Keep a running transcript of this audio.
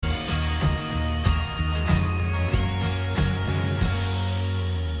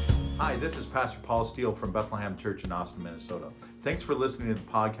Hi, this is Pastor Paul Steele from Bethlehem Church in Austin, Minnesota. Thanks for listening to the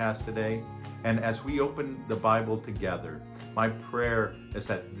podcast today. And as we open the Bible together, my prayer is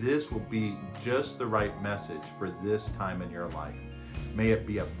that this will be just the right message for this time in your life. May it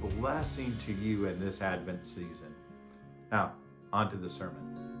be a blessing to you in this Advent season. Now, on to the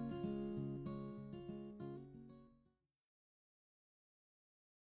sermon.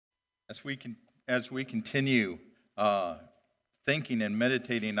 As we continue thinking and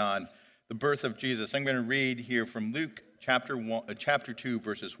meditating on the birth of Jesus, I'm going to read here from Luke chapter 2,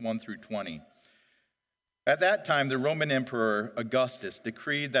 verses 1 through 20. At that time, the Roman Emperor Augustus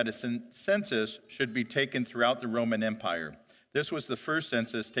decreed that a census should be taken throughout the Roman Empire. This was the first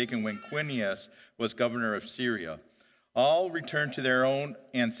census taken when Quirinius was governor of Syria. All returned to their own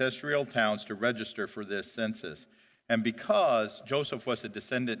ancestral towns to register for this census. And because Joseph was a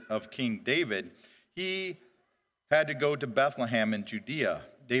descendant of King David, he had to go to Bethlehem in Judea,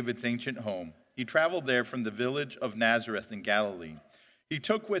 David's ancient home. He traveled there from the village of Nazareth in Galilee. He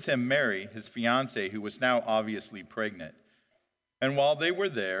took with him Mary, his fiancée, who was now obviously pregnant. And while they were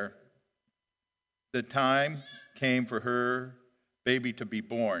there, the time came for her baby to be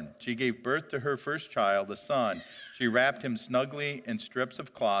born. She gave birth to her first child, a son. She wrapped him snugly in strips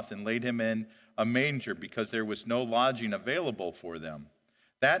of cloth and laid him in a manger because there was no lodging available for them.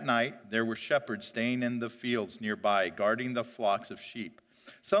 That night, there were shepherds staying in the fields nearby, guarding the flocks of sheep.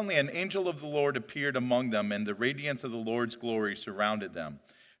 Suddenly, an angel of the Lord appeared among them, and the radiance of the Lord's glory surrounded them.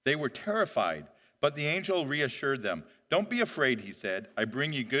 They were terrified, but the angel reassured them. "Don't be afraid," he said. "I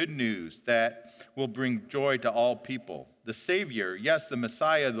bring you good news that will bring joy to all people. The Savior, yes, the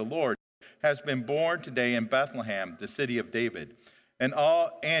Messiah, the Lord, has been born today in Bethlehem, the city of David.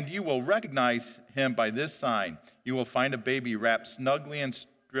 And you will recognize him by this sign. You will find a baby wrapped snugly in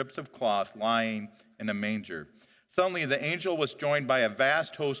strips of cloth lying in a manger." Suddenly the angel was joined by a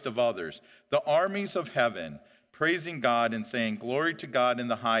vast host of others, the armies of heaven, praising God and saying, "Glory to God in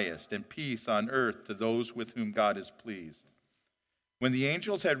the highest, and peace on earth to those with whom God is pleased." When the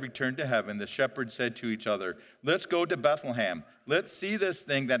angels had returned to heaven, the shepherds said to each other, "Let's go to Bethlehem. Let's see this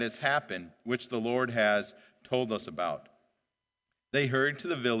thing that has happened, which the Lord has told us about." They hurried to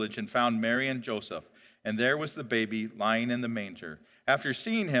the village and found Mary and Joseph, and there was the baby lying in the manger. After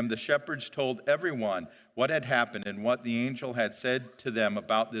seeing him, the shepherds told everyone what had happened and what the angel had said to them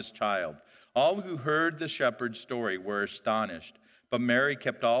about this child. All who heard the shepherd's story were astonished, but Mary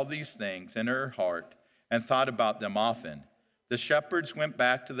kept all these things in her heart and thought about them often. The shepherds went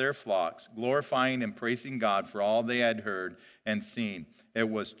back to their flocks, glorifying and praising God for all they had heard and seen. It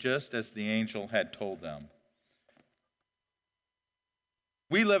was just as the angel had told them.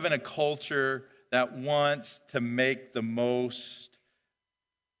 We live in a culture that wants to make the most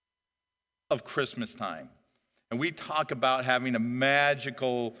of Christmas time. And we talk about having a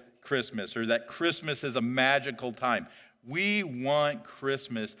magical Christmas, or that Christmas is a magical time. We want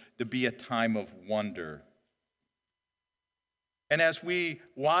Christmas to be a time of wonder. And as we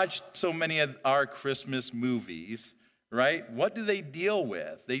watch so many of our Christmas movies, right, what do they deal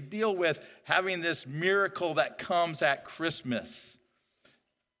with? They deal with having this miracle that comes at Christmas.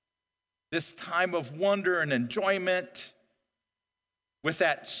 This time of wonder and enjoyment, with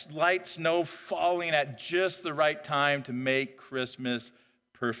that light snow falling at just the right time to make Christmas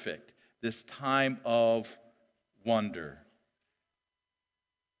perfect. This time of wonder.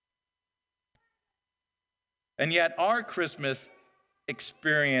 And yet our Christmas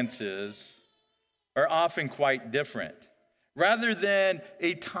experiences are often quite different. Rather than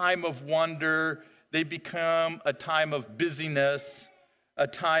a time of wonder, they become a time of busyness, a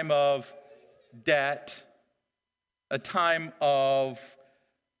time of debt, a time of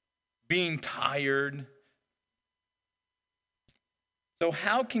being tired. So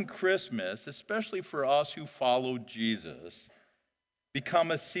how can Christmas, especially for us who follow Jesus,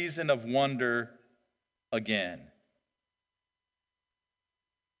 become a season of wonder again?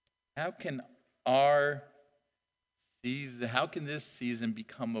 How can this season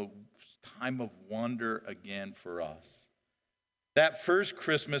become a time of wonder again for us? That first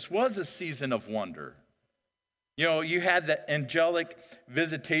Christmas was a season of wonder. You know, you had the angelic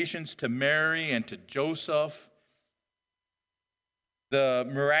visitations to Mary and to Joseph, the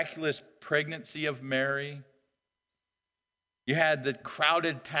miraculous pregnancy of Mary. You had the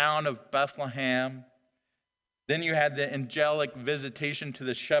crowded town of Bethlehem. Then you had the angelic visitation to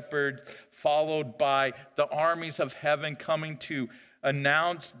the shepherd, followed by the armies of heaven coming to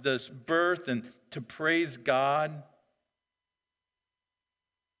announce this birth and to praise God.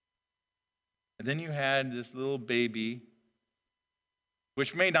 And then you had this little baby,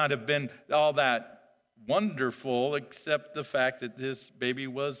 which may not have been all that wonderful, except the fact that this baby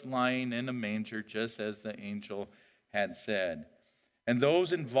was lying in a manger, just as the angel had said. And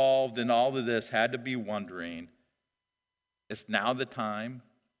those involved in all of this had to be wondering, is now the time?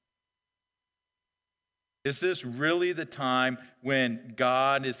 Is this really the time when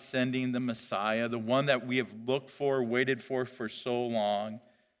God is sending the Messiah, the one that we have looked for, waited for so long?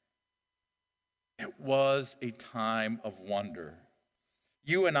 It was a time of wonder.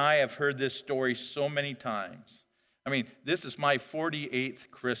 You and I have heard this story so many times. I mean, this is my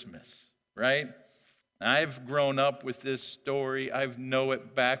 48th Christmas, right? I've grown up with this story. I know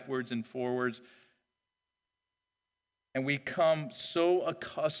it backwards and forwards. And we come so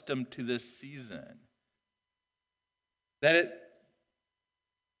accustomed to this season that it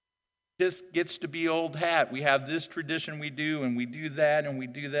just gets to be old hat. We have this tradition we do, and we do that, and we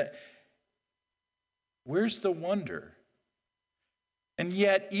do that. Where's the wonder? And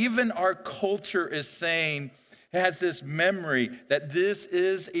yet, even our culture is saying, has this memory that this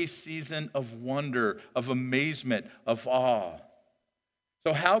is a season of wonder, of amazement, of awe.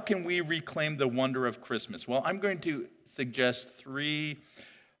 So how can we reclaim the wonder of Christmas? Well, I'm going to suggest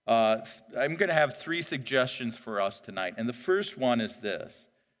I'm going to have three suggestions for us tonight. And the first one is this: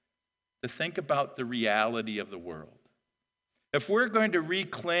 to think about the reality of the world. If we're going to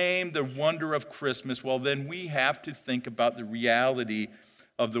reclaim the wonder of Christmas, well, then we have to think about the reality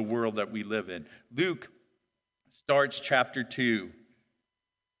of the world that we live in. Luke starts chapter 2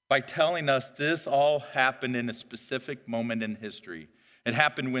 by telling us this all happened in a specific moment in history. It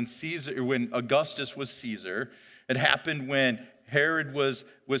happened when Augustus was Caesar. It happened when Herod was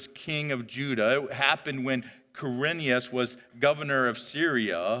king of Judah. It happened when Quirinius was governor of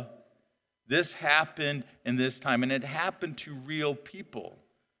Syria. This happened in this time, and it happened to real people.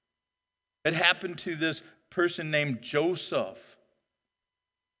 It happened to this person named Joseph,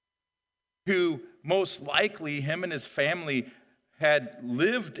 who most likely, him and his family had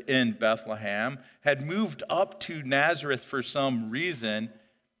lived in Bethlehem, had moved up to Nazareth for some reason,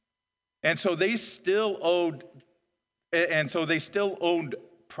 and so they still owned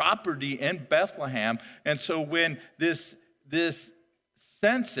property in Bethlehem. And so when this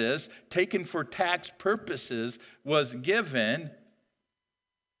census taken for tax purposes was given,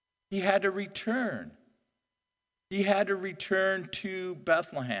 he had to return. He had to return to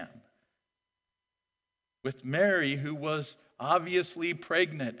Bethlehem with Mary, who was obviously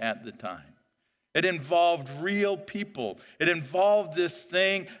pregnant at the time. It involved real people. It involved this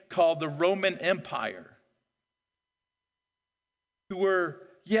thing called the Roman Empire, who were,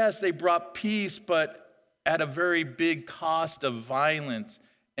 yes, they brought peace, but at a very big cost of violence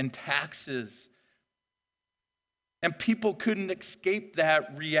and taxes. And people couldn't escape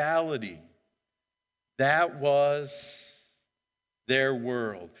that reality. That was their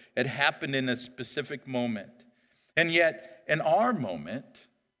world. It happened in a specific moment. And yet, in our moment,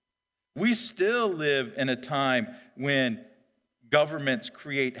 we still live in a time when governments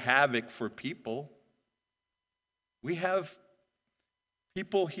create havoc for people. We have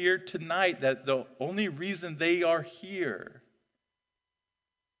people here tonight that the only reason they are here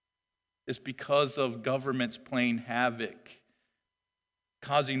is because of governments playing havoc,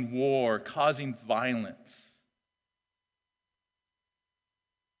 causing war, causing violence.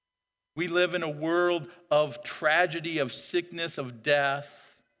 We live in a world of tragedy, of sickness, of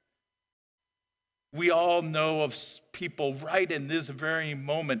death. We all know of people right in this very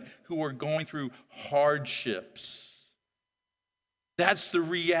moment who are going through hardships. That's the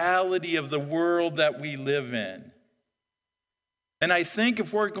reality of the world that we live in. And I think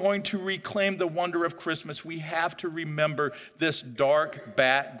if we're going to reclaim the wonder of Christmas, we have to remember this dark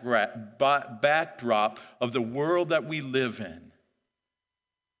backdrop of the world that we live in.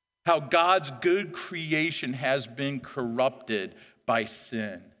 How God's good creation has been corrupted by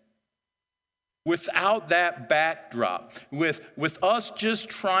sin. Without that backdrop, with us just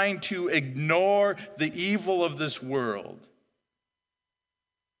trying to ignore the evil of this world,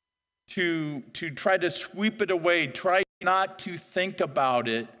 to try to sweep it away, try not to think about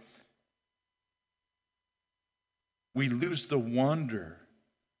it, we lose the wonder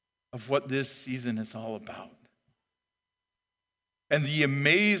of what this season is all about. And the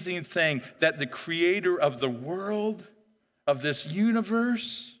amazing thing that the creator of the world, of this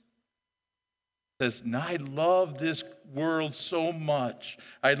universe, says, I love this world so much.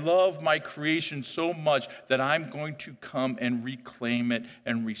 I love my creation so much that I'm going to come and reclaim it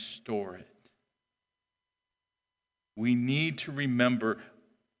and restore it. We need to remember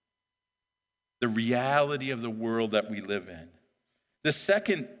the reality of the world that we live in. The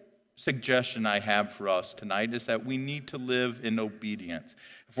second suggestion I have for us tonight is that we need to live in obedience.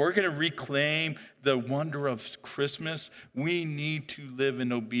 If we're going to reclaim the wonder of Christmas, we need to live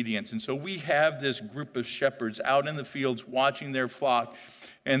in obedience. And so we have this group of shepherds out in the fields watching their flock,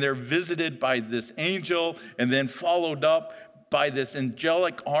 and they're visited by this angel and then followed up by this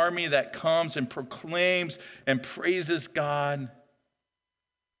angelic army that comes and proclaims and praises God.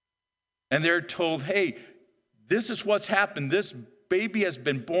 And they're told, hey, this is what's happened. This baby has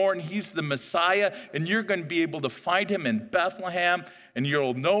been born. He's the Messiah, and you're going to be able to find him in Bethlehem, and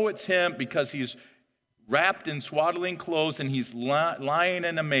you'll know it's him because he's wrapped in swaddling clothes and he's lying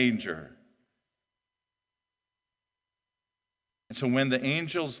in a manger. And so when the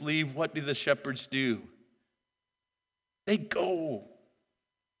angels leave, what do the shepherds do? They go.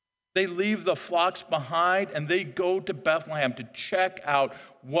 They leave the flocks behind and they go to Bethlehem to check out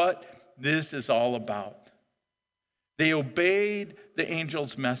what this is all about. They obeyed the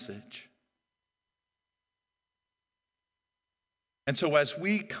angel's message. And so as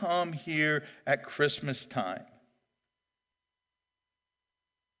we come here at Christmas time,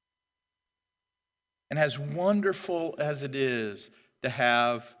 and as wonderful as it is to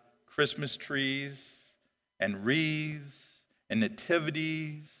have Christmas trees and wreaths and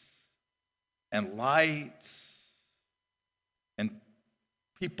nativities and lights and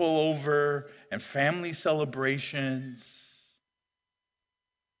people over and family celebrations,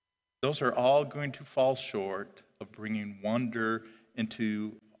 those are all going to fall short of bringing wonder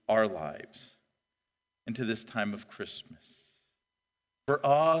into our lives, into this time of Christmas. For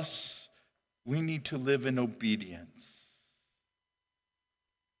us, we need to live in obedience,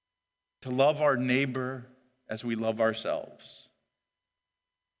 to love our neighbor as we love ourselves.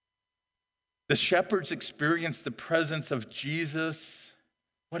 The shepherds experienced the presence of Jesus,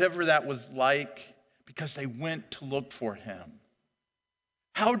 whatever that was like, because they went to look for him.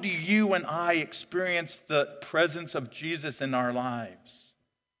 How do you and I experience the presence of Jesus in our lives?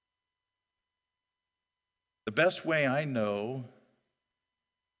 The best way I know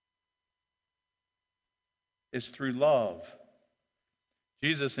is through love.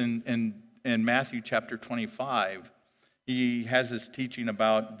 Jesus in Matthew chapter 25, he has this teaching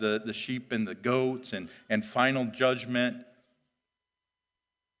about the sheep and the goats and final judgment.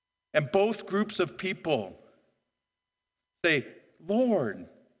 And both groups of people say, Lord,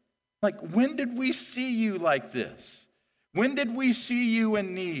 like, when did we see you like this? When did we see you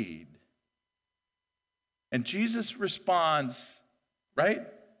in need? And Jesus responds, right?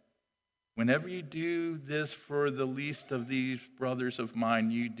 Whenever you do this for the least of these brothers of mine,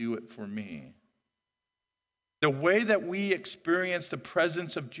 you do it for me. The way that we experience the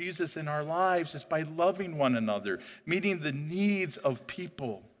presence of Jesus in our lives is by loving one another, meeting the needs of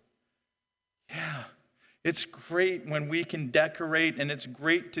people. Yeah, it's great when we can decorate, and it's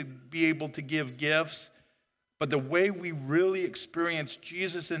great to be able to give gifts. But the way we really experience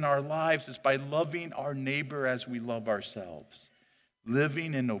Jesus in our lives is by loving our neighbor as we love ourselves,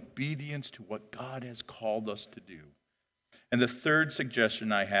 living in obedience to what God has called us to do. And the third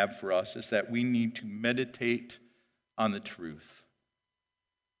suggestion I have for us is that we need to meditate on the truth.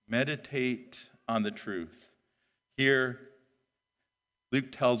 Meditate on the truth. Here,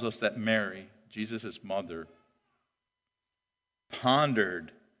 Luke tells us that Mary, Jesus' mother,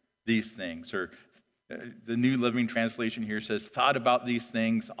 pondered these things, or the New Living Translation here says, thought about these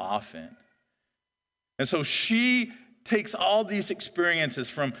things often. And so she takes all these experiences,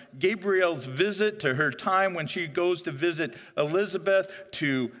 from Gabriel's visit to her time when she goes to visit Elizabeth,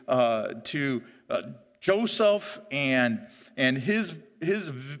 to Joseph and his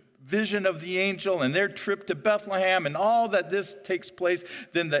vision of the angel and their trip to Bethlehem and all that this takes place,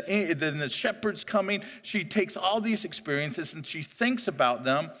 then the shepherds coming. She takes all these experiences and she thinks about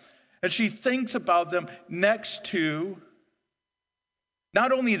them, and she thinks about them next to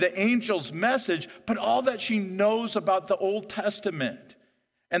not only the angel's message, but all that she knows about the Old Testament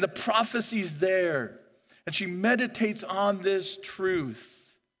and the prophecies there. And she meditates on this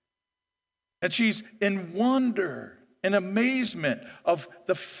truth. And she's in wonder and amazement of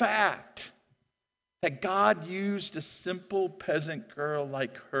the fact that God used a simple peasant girl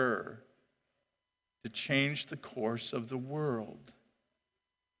like her to change the course of the world.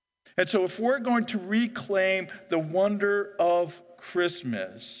 And so if we're going to reclaim the wonder of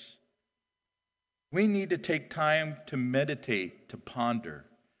Christmas, we need to take time to meditate, to ponder.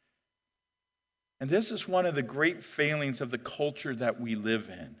 And this is one of the great failings of the culture that we live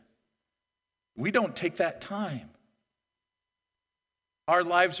in. We don't take that time. Our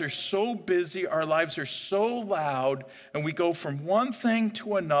lives are so busy, our lives are so loud, and we go from one thing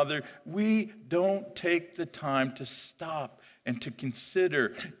to another. We don't take the time to stop and to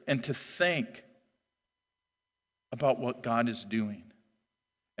consider and to think about what God is doing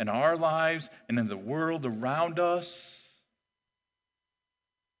in our lives and in the world around us.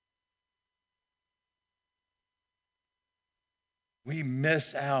 We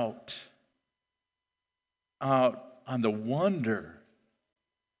miss out on the wonder.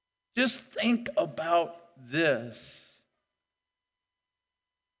 Just think about this.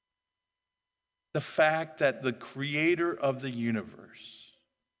 The fact that the creator of the universe,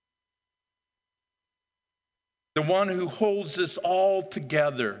 the one who holds this all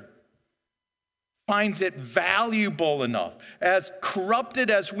together, finds it valuable enough, as corrupted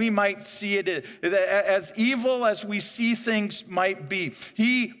as we might see it, as evil as we see things might be.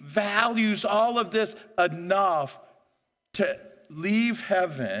 He values all of this enough to leave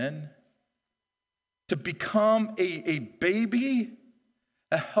heaven, to become a baby,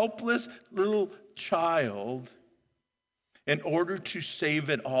 a helpless little child, in order to save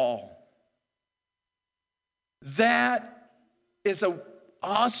it all. That is an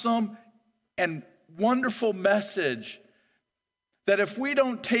awesome and wonderful message that if we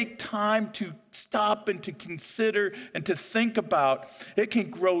don't take time to stop and to consider and to think about, it can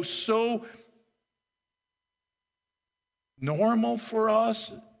grow so normal for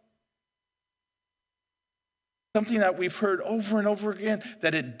us, something that we've heard over and over again,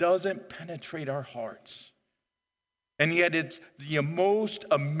 that it doesn't penetrate our hearts. And yet it's the most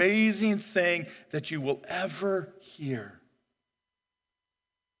amazing thing that you will ever hear.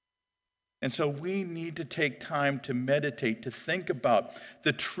 And so we need to take time to meditate, to think about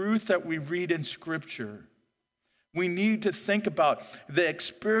the truth that we read in Scripture. We need to think about the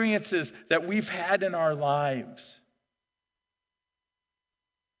experiences that we've had in our lives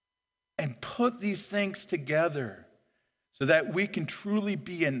and put these things together so that we can truly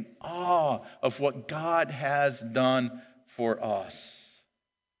be in awe of what God has done for us.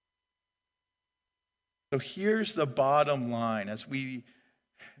 So here's the bottom line.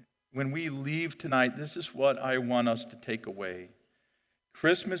 When we leave tonight, this is what I want us to take away.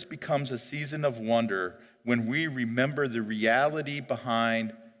 Christmas becomes a season of wonder when we remember the reality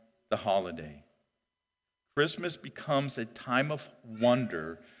behind the holiday. Christmas becomes a time of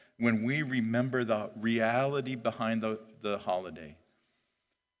wonder when we remember the reality behind the holiday.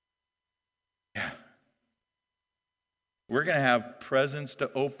 Yeah. We're going to have presents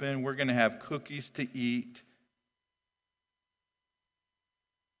to open. We're going to have cookies to eat.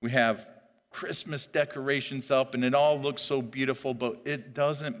 We have Christmas decorations up, and it all looks so beautiful, but it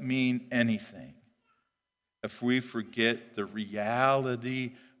doesn't mean anything if we forget the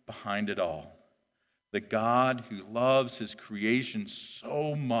reality behind it all. The God who loves his creation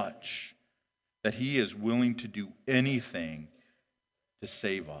so much that he is willing to do anything to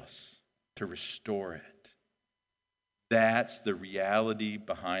save us, to restore it. That's the reality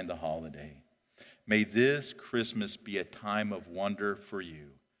behind the holiday. May this Christmas be a time of wonder for you.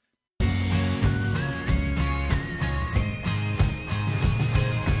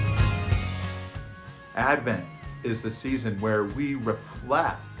 Advent is the season where we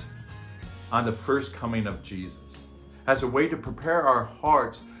reflect on the first coming of Jesus as a way to prepare our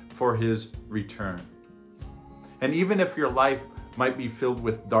hearts for his return. And even if your life might be filled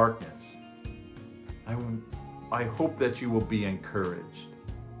with darkness, I hope that you will be encouraged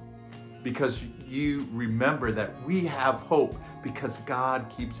because you remember that we have hope because God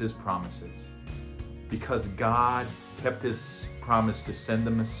keeps his promises, because God kept his promise to send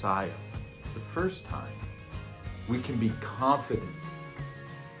the Messiah the first time. We can be confident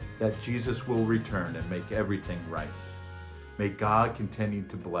that Jesus will return and make everything right. May God continue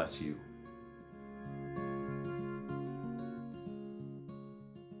to bless you.